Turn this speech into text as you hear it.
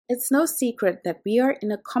It's no secret that we are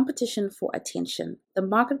in a competition for attention. The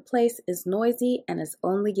marketplace is noisy and is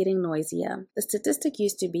only getting noisier. The statistic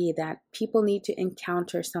used to be that people need to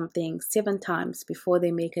encounter something 7 times before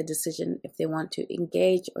they make a decision if they want to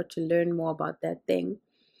engage or to learn more about that thing.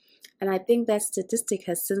 And I think that statistic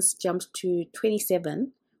has since jumped to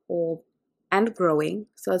 27 and growing.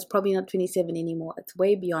 So it's probably not 27 anymore. It's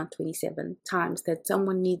way beyond 27 times that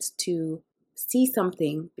someone needs to see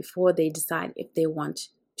something before they decide if they want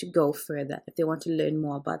to go further, if they want to learn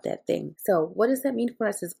more about that thing. So what does that mean for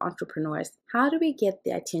us as entrepreneurs? How do we get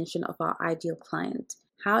the attention of our ideal client?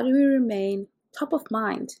 How do we remain top of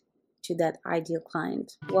mind to that ideal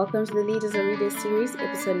client? Welcome to the Leaders Are Readers series,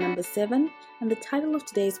 episode number 7. And the title of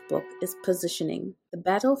today's book is Positioning: The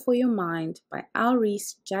Battle for Your Mind by Al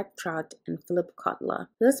Ries, Jack Trout, and Philip Kotler.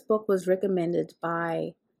 This book was recommended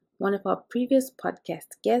by one of our previous podcast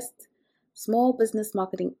guests, small business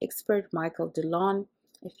marketing expert Michael DeLon.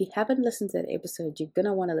 If you haven't listened to that episode, you're going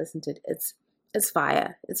to want to listen to it. It's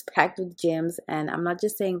fire. It's packed with gems. And I'm not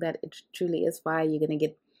just saying that it truly is fire. You're going to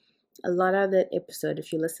get a lot out of that episode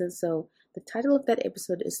if you listen. So the title of that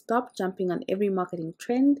episode is Stop Jumping on Every Marketing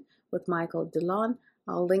Trend with Michael DeLon.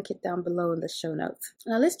 I'll link it down below in the show notes.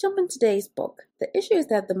 Now let's jump into today's book. The issue is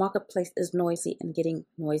that the marketplace is noisy and getting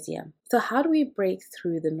noisier. So how do we break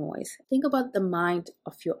through the noise? Think about the mind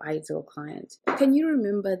of your ideal client. Can you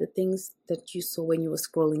remember the things that you saw when you were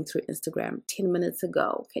scrolling through Instagram 10 minutes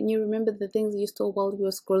ago? Can you remember the things you saw while you were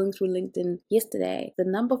scrolling through LinkedIn yesterday? The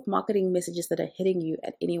number of marketing messages that are hitting you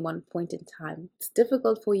at any one point in time. It's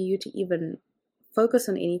difficult for you to even focus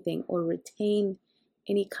on anything or retain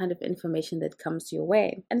any kind of information that comes your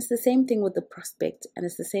way. And it's the same thing with the prospect, and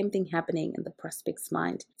it's the same thing happening in the prospect's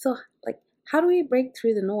mind. So, how do we break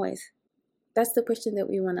through the noise? That's the question that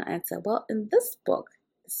we want to answer. Well, in this book,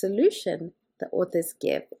 the solution the authors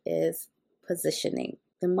give is positioning.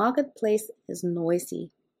 The marketplace is noisy,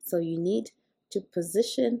 so you need to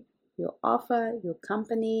position your offer, your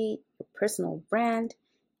company, your personal brand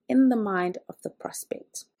in the mind of the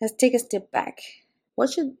prospect. Let's take a step back.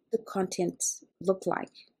 What should the content look like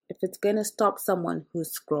if it's going to stop someone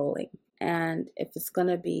who's scrolling, and if it's going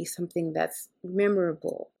to be something that's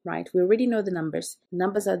memorable, right? We already know the numbers.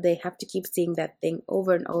 Numbers are they have to keep seeing that thing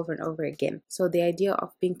over and over and over again. So the idea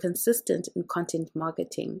of being consistent in content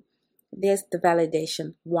marketing, there's the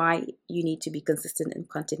validation why you need to be consistent in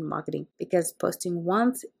content marketing, because posting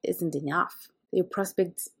once isn't enough. Your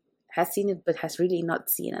prospect has seen it but has really not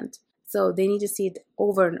seen it. So they need to see it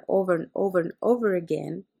over and over and over and over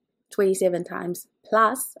again, 27 times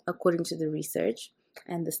plus, according to the research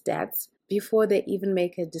and the stats, before they even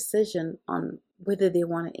make a decision on whether they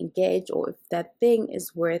want to engage or if that thing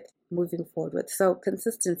is worth moving forward with. So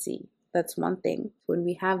consistency, that's one thing. When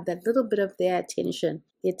we have that little bit of their attention,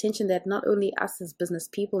 the attention that not only us as business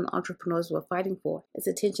people and entrepreneurs were fighting for, it's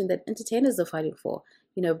attention that entertainers are fighting for.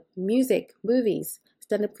 Music, movies,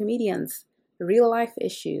 stand-up comedians, real life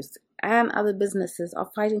issues, and other businesses are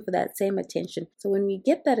fighting for that same attention. So when we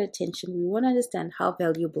get that attention, we want to understand how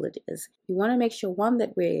valuable it is. We want to make sure, one,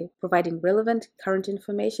 that we're providing relevant current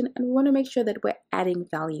information, and we want to make sure that we're adding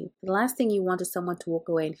value. The last thing you want is someone to walk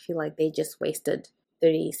away and feel like they just wasted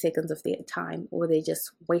 30 seconds of their time, or they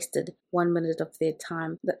just wasted 1 minute of their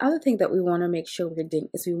time. The other thing that we want to make sure we're doing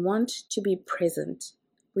is we want to be present.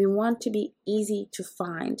 We want to be easy to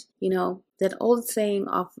find. That old saying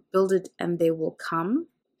of build it and they will come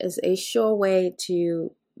is a sure way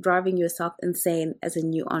to driving yourself insane as a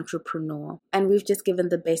new entrepreneur. And we've just given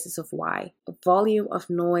the basis of why. A volume of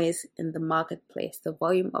noise in the marketplace, the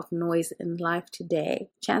volume of noise in life today,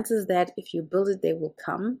 chances that if you build it, they will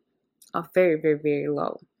come are very, very, very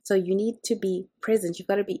low. So you need to be present. You've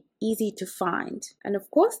got to be easy to find. And of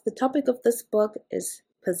course, the topic of this book is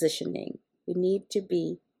positioning. You need to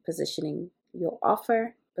be positioning your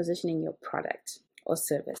offer, positioning your product or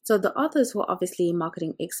service. So the authors, who are obviously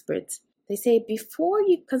marketing experts, they say before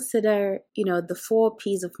you consider, the 4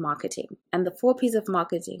 P's of marketing. And the 4 P's of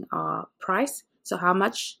marketing are price. So how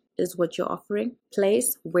much is what you're offering?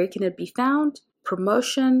 Place, where can it be found?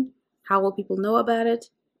 Promotion, how will people know about it?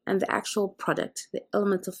 And the actual product, the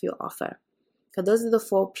elements of your offer. So those are the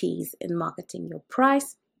 4 P's in marketing: your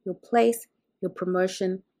price, your place, your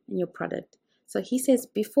promotion, and your product. So he says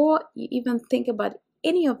before you even think about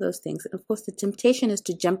any of those things, and of course the temptation is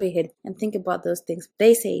to jump ahead and think about those things.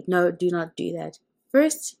 They say, no, do not do that.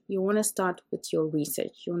 First, you want to start with your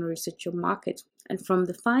research. You want to research your market. And from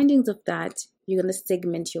the findings of that, you're going to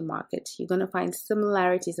segment your market. You're going to find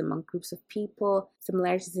similarities among groups of people,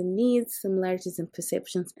 similarities in needs, similarities in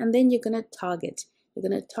perceptions, and then you're going to target. You're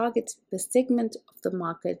going to target the segment of the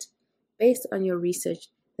market based on your research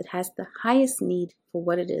that has the highest need for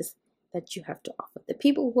what it is that you have to offer. The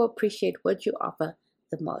people who appreciate what you offer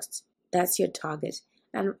the most. That's your target.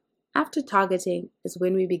 And after targeting is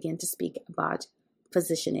when we begin to speak about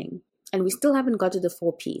positioning. And we still haven't got to the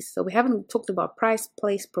 4 Ps. So we haven't talked about price,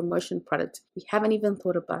 place, promotion, product. We haven't even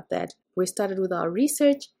thought about that. We started with our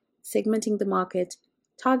research, segmenting the market,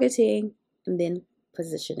 targeting, and then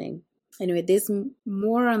positioning. Anyway, there's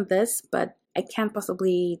more on this, but I can't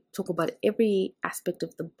possibly talk about every aspect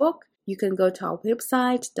of the book. You can go to our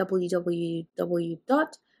website,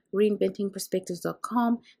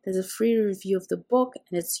 www.reinventingperspectives.com. There's a free review of the book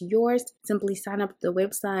and it's yours. Simply sign up to the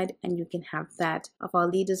website and you can have that. Of our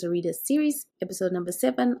Leaders or Readers series, episode number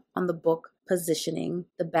 7 on the book Positioning,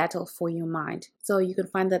 the Battle for Your Mind. So you can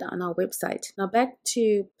find that on our website. Now back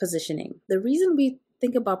to positioning. The reason we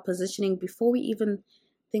think about positioning before we even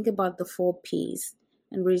think about the 4 Ps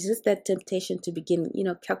and resist that temptation to begin,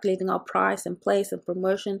 calculating our price and place and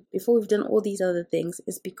promotion before we've done all these other things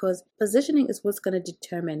is because positioning is what's going to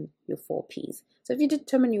determine your 4 Ps. So if you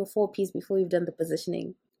determine your 4 Ps before you've done the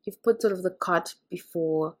positioning, you've put sort of the cart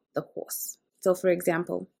before the horse. So for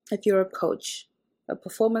example, if you're a coach, a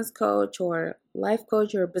performance coach or life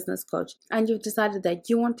coach or a business coach, and you've decided that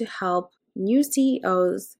you want to help new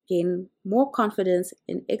CEOs gain more confidence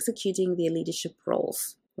in executing their leadership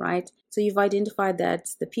roles, right? So you've identified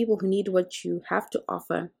that the people who need what you have to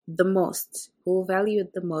offer the most, who value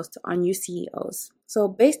it the most, are new CEOs. So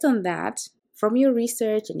based on that, from your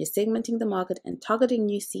research and you're segmenting the market and targeting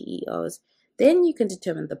new CEOs, then you can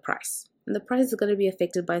determine the price. And the price is going to be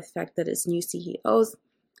affected by the fact that it's new CEOs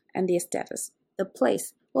and their status. The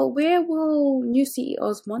place, well, where will new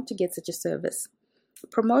CEOs want to get such a service?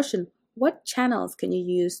 Promotion, what channels can you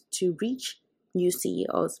use to reach new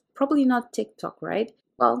CEOs? Probably not TikTok, right?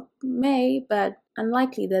 Well, may, but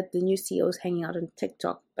unlikely that the new CEO is hanging out on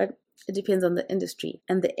TikTok. But it depends on the industry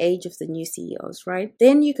and the age of the new CEOs, right?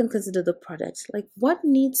 Then you can consider the product. Like what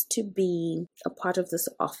needs to be a part of this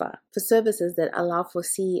offer for services that allow for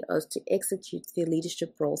CEOs to execute their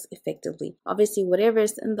leadership roles effectively? Obviously, whatever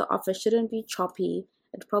is in the offer shouldn't be choppy.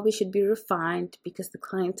 It probably should be refined because the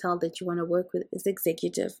clientele that you want to work with is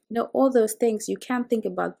executive. All those things, you can think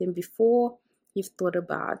about them before you've thought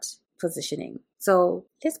about positioning. So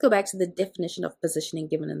let's go back to the definition of positioning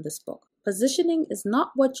given in this book. Positioning is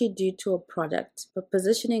not what you do to a product, but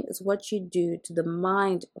positioning is what you do to the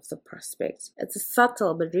mind of the prospect. It's a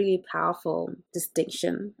subtle but really powerful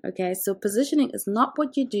distinction. Okay, so positioning is not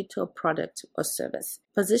what you do to a product or service.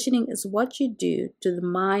 Positioning is what you do to the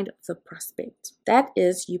mind of the prospect. That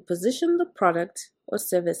is, you position the product or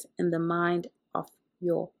service in the mind of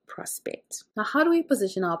your prospect. Now, how do we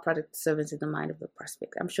position our product or service in the mind of the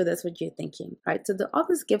prospect? I'm sure that's what you're thinking, right? So the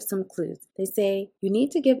authors give some clues. They say you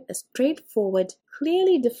need to give a straightforward,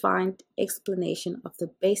 clearly defined explanation of the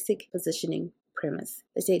basic positioning premise.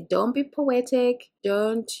 They say don't be poetic,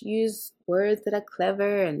 don't use words that are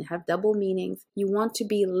clever and have double meanings. You want to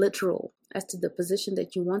be literal as to the position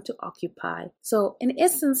that you want to occupy. So in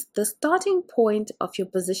essence, the starting point of your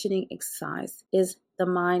positioning exercise is the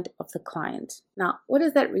mind of the client. Now, what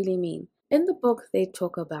does that really mean? In the book, they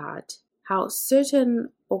talk about how certain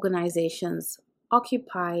organizations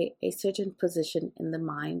occupy a certain position in the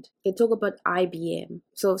mind. They talk about IBM.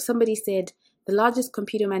 So if somebody said the largest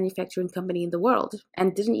computer manufacturing company in the world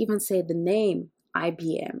and didn't even say the name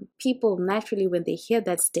IBM, people naturally, when they hear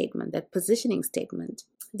that statement, that positioning statement,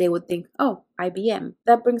 they would think, oh, IBM.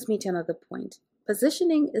 That brings me to another point.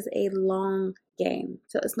 Positioning is a long game.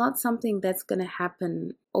 So it's not something that's going to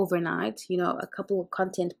happen overnight. A couple of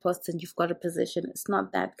content posts and you've got a position. It's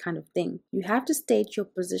not that kind of thing. You have to state your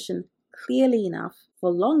position clearly enough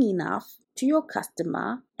for long enough to your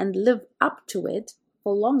customer and live up to it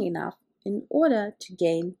for long enough in order to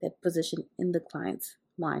gain that position in the client's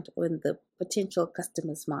mind or in the potential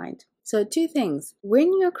customer's mind. So 2 things.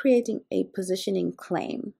 When you're creating a positioning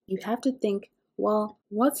claim, you have to think, well,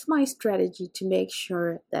 what's my strategy to make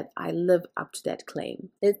sure that I live up to that claim?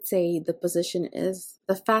 Let's say the position is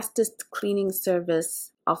the fastest cleaning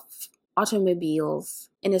service of automobiles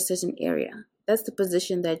in a certain area. That's the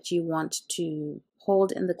position that you want to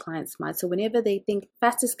hold in the client's mind. So whenever they think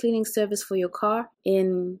fastest cleaning service for your car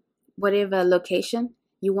in whatever location,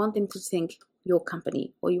 you want them to think your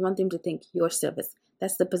company or you want them to think your service.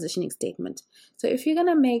 That's the positioning statement. So if you're going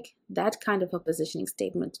to make that kind of a positioning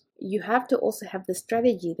statement, you have to also have the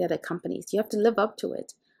strategy that accompanies. You have to live up to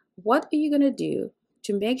it. What are you going to do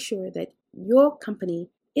to make sure that your company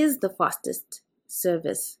is the fastest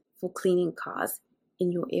service for cleaning cars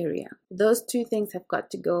in your area. Those two things have got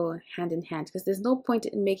to go hand in hand, because there's no point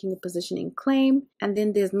in making a positioning claim and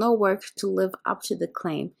then there's no work to live up to the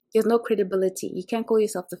claim. There's no credibility. You can't call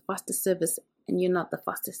yourself the fastest service and you're not the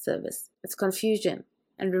fastest service. It's confusion.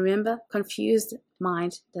 And remember, confused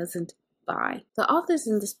mind doesn't buy. The authors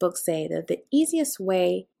in this book say that the easiest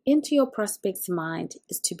way into your prospect's mind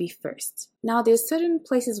is to be first. Now, there's certain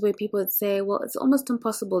places where people would say, well, it's almost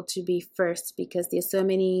impossible to be first because there's so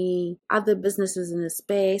many other businesses in the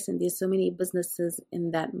space and there's so many businesses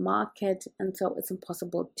in that market, and so it's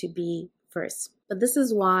impossible to be first. But this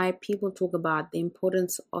is why people talk about the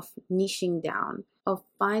importance of niching down, of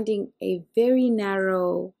finding a very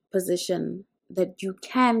narrow position that you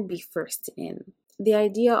can be first in. The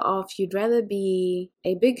idea of you'd rather be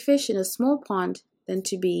a big fish in a small pond than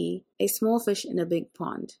to be a small fish in a big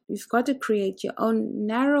pond. You've got to create your own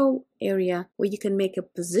narrow area where you can make a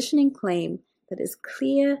positioning claim that is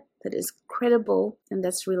clear, that is credible, and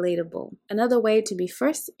that's relatable. Another way to be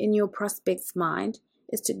first in your prospect's mind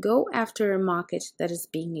is to go after a market that is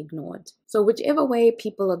being ignored. So whichever way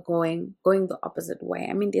people are going the opposite way.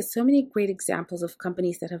 I mean, there's so many great examples of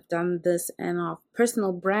companies that have done this and of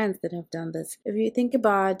personal brands that have done this. If you think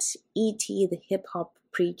about E.T., the hip-hop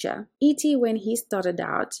preacher. E.T., when he started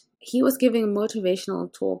out, he was giving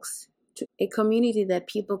motivational talks to a community that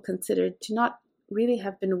people considered to not really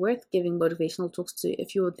have been worth giving motivational talks to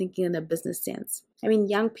if you were thinking in a business sense. I mean,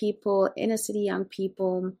 young people, inner city young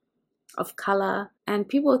people, of color, and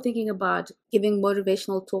people are thinking about giving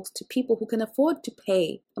motivational talks to people who can afford to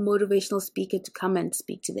pay a motivational speaker to come and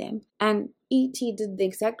speak to them. And E.T. did the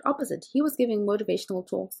exact opposite. He was giving motivational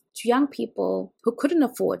talks to young people who couldn't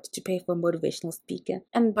afford to pay for a motivational speaker.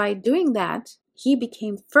 And by doing that, he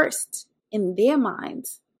became first in their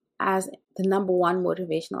minds as the number one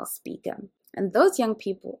motivational speaker. And those young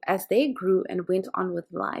people, as they grew and went on with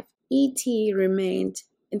life, E.T. remained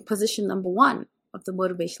in position number one of the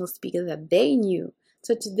motivational speaker that they knew.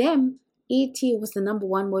 So to them, E.T. was the number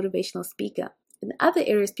one motivational speaker. In other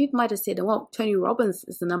areas, people might have said, well, Tony Robbins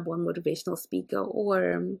is the number one motivational speaker,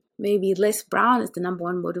 or maybe Les Brown is the number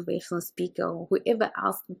one motivational speaker, or whoever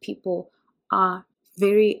else people are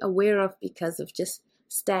very aware of because of just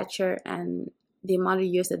stature and the amount of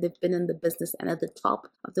years that they've been in the business and at the top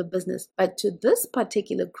of the business. But to this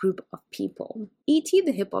particular group of people, E.T.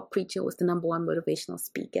 the hip-hop preacher was the number one motivational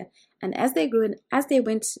speaker. And as they grew and as they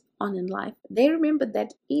went on in life, they remembered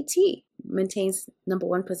that E.T. maintains number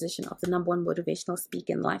one position of the number one motivational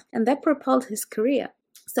speaker in life. And that propelled his career.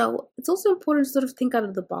 So it's also important to sort of think out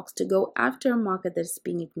of the box to go after a market that is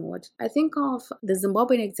being ignored. I think of the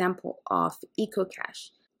Zimbabwean example of EcoCash.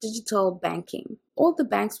 Digital banking. All the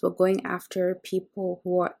banks were going after people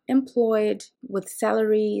who are employed with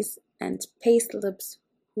salaries and pay slips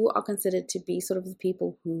who are considered to be sort of the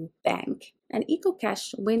people who bank. And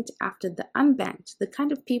EcoCash went after the unbanked, the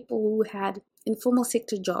kind of people who had informal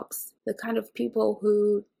sector jobs, the kind of people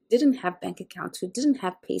who didn't have bank accounts, who didn't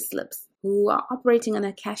have pay slips, who are operating in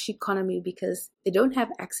a cash economy because they don't have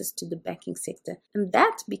access to the banking sector. And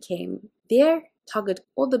that became their target.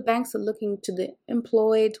 All the banks are looking to the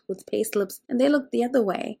employed with pay slips, and they look the other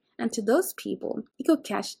way. And to those people,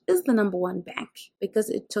 EcoCash is the number one bank because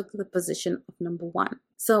it took the position of number one.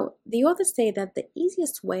 So the authors say that the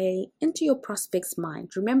easiest way into your prospect's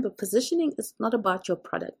mind, remember, positioning is not about your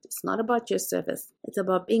product. It's not about your service. It's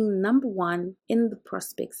about being number one in the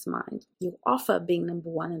prospect's mind. Your offer being number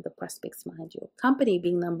one in the prospect's mind. Your company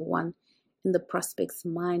being number one in the prospect's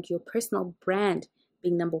mind. Your personal brand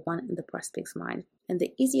being number one in the prospect's mind. And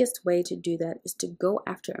the easiest way to do that is to go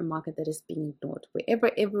after a market that is being ignored. Wherever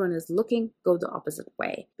everyone is looking, go the opposite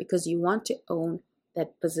way, because you want to own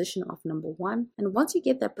that position of number one. And once you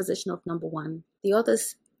get that position of number one, the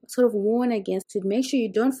authors sort of warn against it. Make sure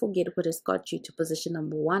you don't forget what has got you to position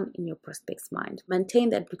number one in your prospect's mind. Maintain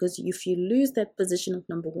that, because if you lose that position of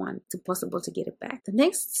number one, it's impossible to get it back. The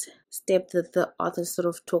next step that the authors sort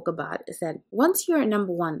of talk about is that once you're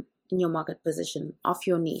number one in your market position of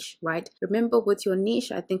your niche, right? Remember, with your niche,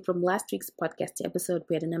 I think from last week's podcast episode,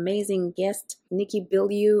 we had an amazing guest, Nikki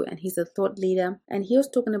Bilyeu, and he's a thought leader. And he was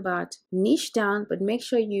talking about niche down, but make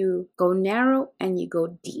sure you go narrow and you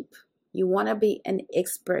go deep. You want to be an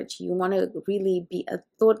expert. You want to really be a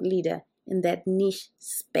thought leader in that niche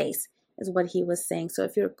space, is what he was saying. So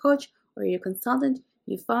if you're a coach or you're a consultant,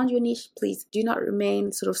 you found your niche, please do not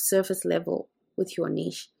remain sort of surface level with your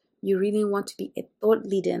niche. You really want to be a thought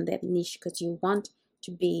leader in that niche because you want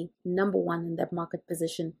to be number one in that market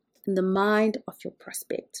position in the mind of your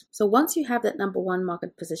prospect. So once you have that number one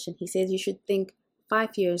market position, he says you should think 5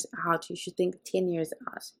 years out, you should think 10 years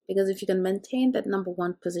out. Because if you can maintain that number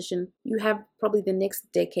one position, you have probably the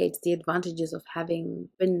next decades the advantages of having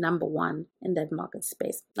been number one in that market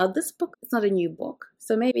space. Now, this book is not a new book.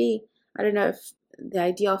 So maybe, I don't know if the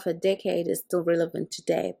idea of a decade is still relevant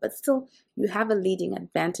today, but still you have a leading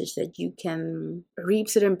advantage that you can reap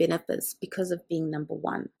certain benefits because of being number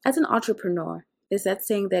one. As an entrepreneur, there's that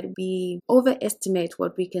saying that we overestimate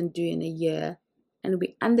what we can do in a year and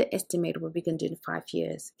we underestimate what we can do in 5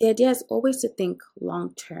 years. The idea is always to think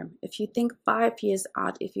long term. If you think 5 years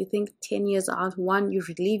out, if you think 10 years out, one, you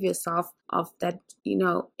relieve yourself of that,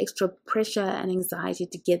 extra pressure and anxiety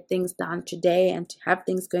to get things done today and to have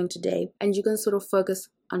things going today. And you can sort of focus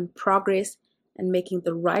on progress and making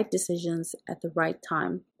the right decisions at the right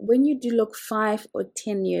time. When you do look 5 or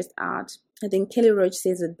 10 years out, I think Kelly Roach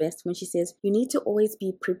says it best when she says, you need to always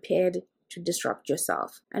be prepared to disrupt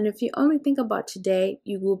yourself. And if you only think about today,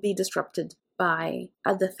 you will be disrupted by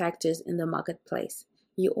other factors in the marketplace.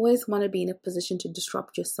 You always want to be in a position to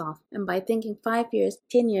disrupt yourself. And by thinking 5 years,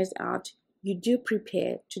 10 years out, you do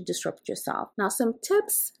prepare to disrupt yourself. Now, some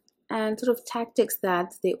tips and sort of tactics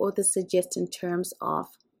that the authors suggest in terms of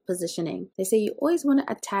positioning. They say you always want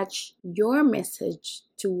to attach your message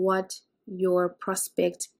to what your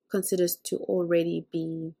prospect considers to already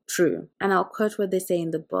be true. And I'll quote what they say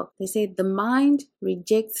in the book. They say, the mind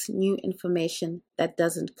rejects new information that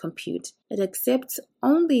doesn't compute. It accepts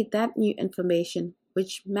only that new information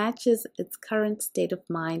which matches its current state of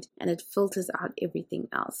mind, and it filters out everything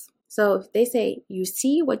else. So they say you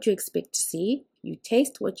see what you expect to see, you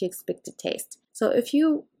taste what you expect to taste. So if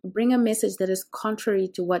you bring a message that is contrary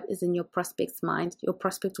to what is in your prospect's mind, your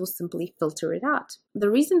prospect will simply filter it out. The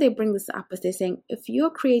reason they bring this up is they're saying if you're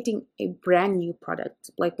creating a brand new product,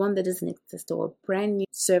 like one that doesn't exist, or a brand new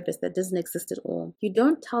service that doesn't exist at all, you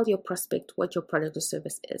don't tell your prospect what your product or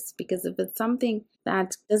service is, because if it's something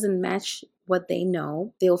that doesn't match what they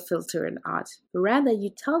know, they'll filter it out. Rather, you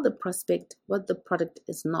tell the prospect what the product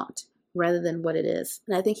is not, rather than what it is.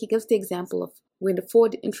 And I think he gives the example of when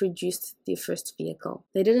Ford introduced their first vehicle.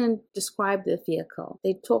 They didn't describe the vehicle.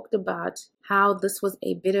 They talked about how this was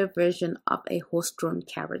a better version of a horse-drawn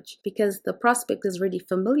carriage, because the prospect is already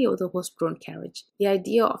familiar with a horse-drawn carriage. The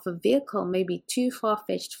idea of a vehicle may be too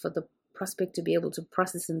far-fetched for the prospect to be able to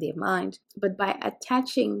process in their mind, but by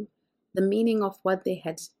attaching the meaning of what they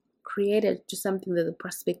had created to something that the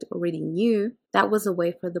prospect already knew, that was a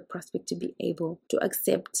way for the prospect to be able to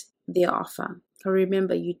accept their offer. So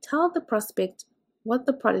remember, you tell the prospect what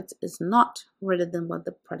the product is not rather than what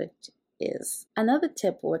the product is. Another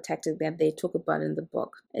tip or tactic that they talk about in the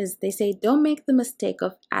book is they say don't make the mistake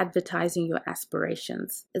of advertising your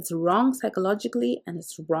aspirations. It's wrong psychologically and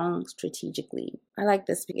it's wrong strategically. I like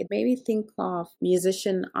this because it made me think of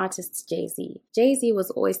musician artist Jay-Z. Jay-Z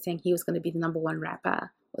was always saying he was going to be the number one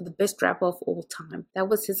rapper or the best rapper of all time. That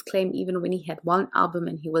was his claim even when he had one album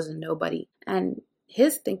and he was a nobody. And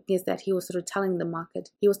his thinking is that he was sort of telling the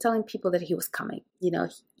market, he was telling people that he was coming.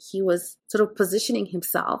 He was sort of positioning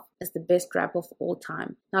himself as the best rapper of all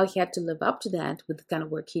time. Now he had to live up to that with the kind of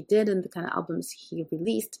work he did and the kind of albums he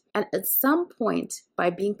released. And at some point,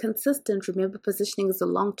 by being consistent, remember positioning is a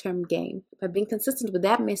long-term game. By being consistent with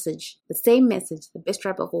that message, the same message, the best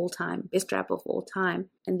rapper of all time,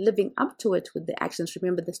 and living up to it with the actions,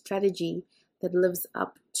 remember the strategy that lives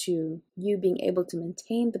up to you being able to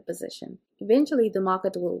maintain the position. Eventually, the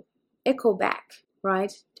market will echo back,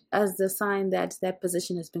 right, as the sign that that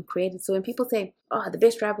position has been created. So when people say, oh, the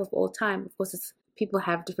best rapper of all time, of course, people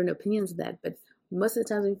have different opinions of that, but most of the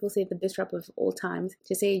times when people say the best rapper of all time,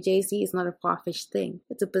 to say Jay-Z is not a far-fetched thing.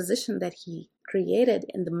 It's a position that he created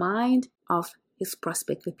in the mind of his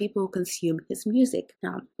prospect, the people who consume his music.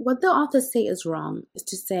 Now, what the authors say is wrong is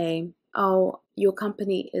to say, oh, your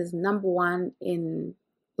company is number one in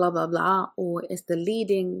blah, blah, blah, or is the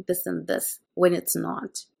leading this and this, when it's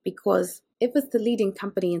not. Because if it's the leading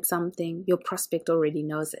company in something, your prospect already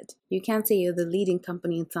knows it. You can't say you're the leading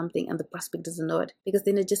company in something and the prospect doesn't know it, because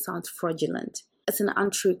then it just sounds fraudulent. It's an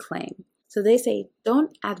untrue claim. So they say,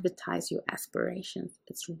 don't advertise your aspirations.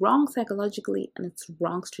 It's wrong psychologically and it's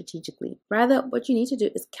wrong strategically. Rather, what you need to do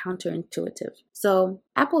is counterintuitive. So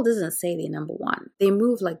Apple doesn't say they're number one. They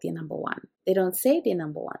move like they're number one. They don't say they're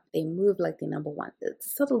number one. They move like they're number one. It's a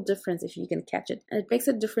subtle difference if you can catch it. And it makes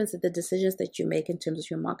a difference in the decisions that you make in terms of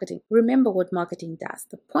your marketing. Remember what marketing does.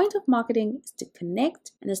 The point of marketing is to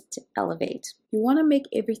connect and is to elevate. You want to make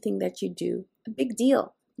everything that you do a big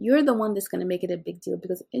deal. You're the one that's going to make it a big deal,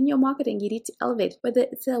 because in your marketing, you need to elevate, whether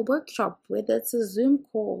it's a workshop, whether it's a Zoom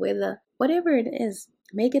call, whatever it is,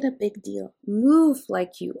 make it a big deal. Move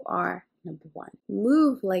like you are number one.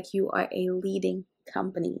 Move like you are a leading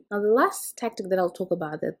company. Now, the last tactic that I'll talk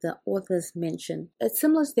about that the authors mention, it's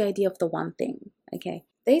similar to the idea of the one thing. Okay,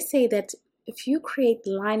 they say that if you create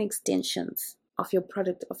line extensions of your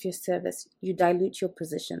product, of your service, you dilute your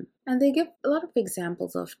position. And they give a lot of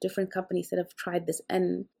examples of different companies that have tried this.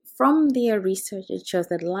 And from their research, it shows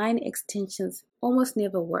that line extensions almost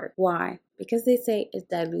never work. Why? Because they say it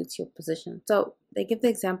dilutes your position. So they give the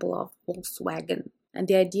example of Volkswagen and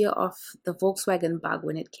the idea of the Volkswagen Bug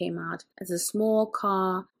when it came out as a small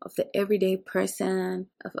car of the everyday person,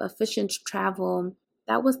 of efficient travel.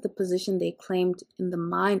 That was the position they claimed in the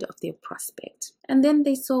mind of their prospect. And then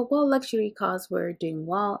they saw, well, luxury cars were doing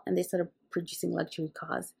well, and they started producing luxury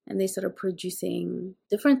cars. And they started producing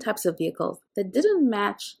different types of vehicles that didn't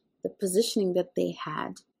match the positioning that they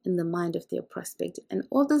had in the mind of their prospect. And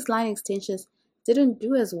all those line extensions didn't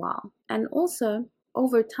do as well. And also,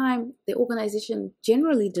 over time, the organization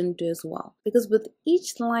generally didn't do as well because with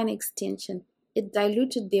each line extension, it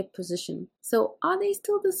diluted their position. So are they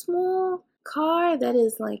still the small car that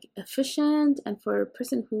is like efficient and for a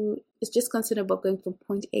person who is just concerned about going from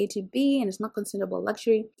point A to B and is not concerned about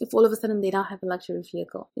luxury, if all of a sudden they now have a luxury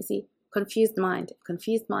vehicle? You see, confused mind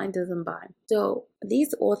doesn't buy. So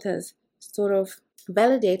these authors sort of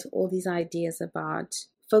validate all these ideas about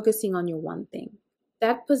focusing on your one thing.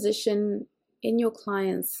 That position in your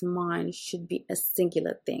client's mind should be a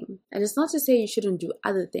singular thing. And it's not to say you shouldn't do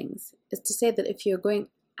other things. It's to say that if you're going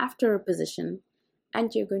after a position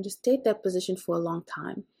and you're going to state that position for a long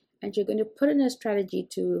time, and you're going to put in a strategy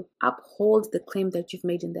to uphold the claim that you've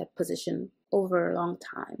made in that position over a long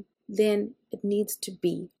time, then it needs to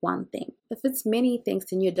be one thing. If it's many things,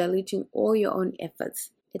 then you're diluting all your own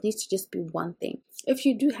efforts. It needs to just be one thing. If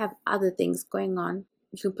you do have other things going on,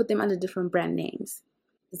 you can put them under different brand names.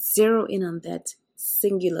 Zero in on that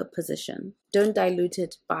singular position. Don't dilute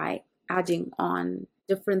it by adding on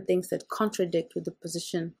different things that contradict with the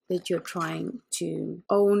position that you're trying to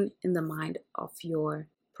own in the mind of your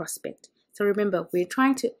prospect. So remember, we're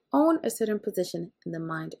trying to own a certain position in the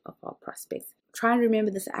mind of our prospects. Try and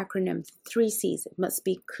remember this acronym, 3 C's. It must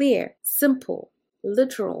be clear, simple,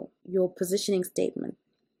 literal, your positioning statement.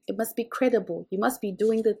 It must be credible. You must be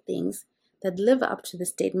doing the things that live up to the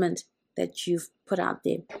statement that you've put out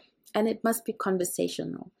there. And it must be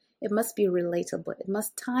conversational. It must be relatable. It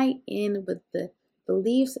must tie in with the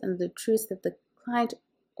beliefs and the truths that the client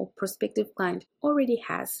or prospective client already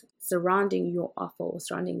has surrounding your offer or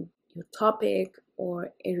surrounding your topic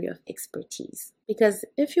or area of expertise. Because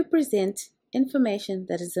if you present information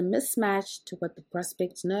that is a mismatch to what the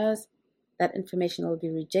prospect knows, that information will be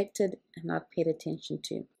rejected and not paid attention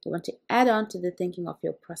to. You want to add on to the thinking of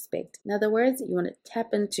your prospect. In other words, you want to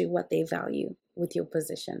tap into what they value with your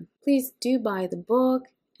position. Please do buy the book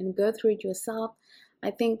and go through it yourself. I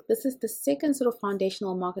think this is the second sort of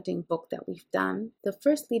foundational marketing book that we've done. The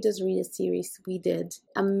first Leaders Reader series we did,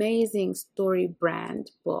 amazing story brand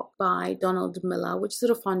book by Donald Miller, which is sort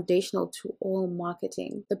of foundational to all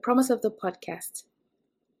marketing. The promise of the podcast.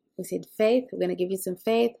 We said faith. We're going to give you some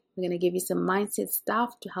faith. We're going to give you some mindset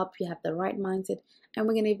stuff to help you have the right mindset. And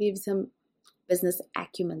we're going to give you some business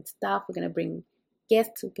acumen stuff. We're going to bring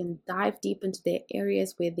guests who can dive deep into their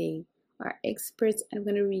areas where they are experts. And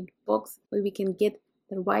we're going to read books where we can get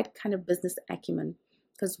the right kind of business acumen.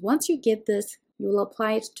 Because once you get this, you will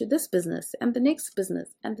apply it to this business and the next business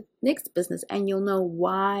and the next business. And you'll know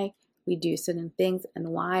why we do certain things and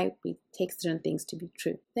why we take certain things to be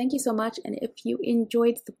true. Thank you so much. And if you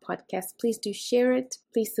enjoyed the podcast, please do share it.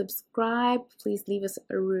 Please subscribe. Please leave us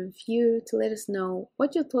a review to let us know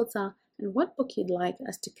what your thoughts are and what book you'd like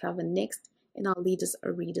us to cover next in our Leaders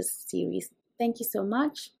or Readers series. Thank you so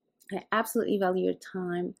much. I absolutely value your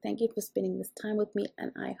time. Thank you for spending this time with me.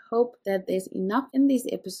 And I hope that there's enough in these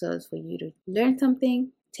episodes for you to learn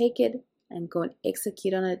something, take it, and go and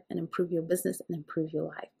execute on it and improve your business and improve your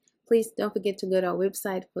life. Please don't forget to go to our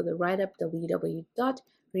website for the write-up,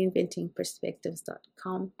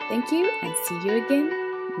 www.reinventingperspectives.com. Thank you and see you again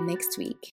next week.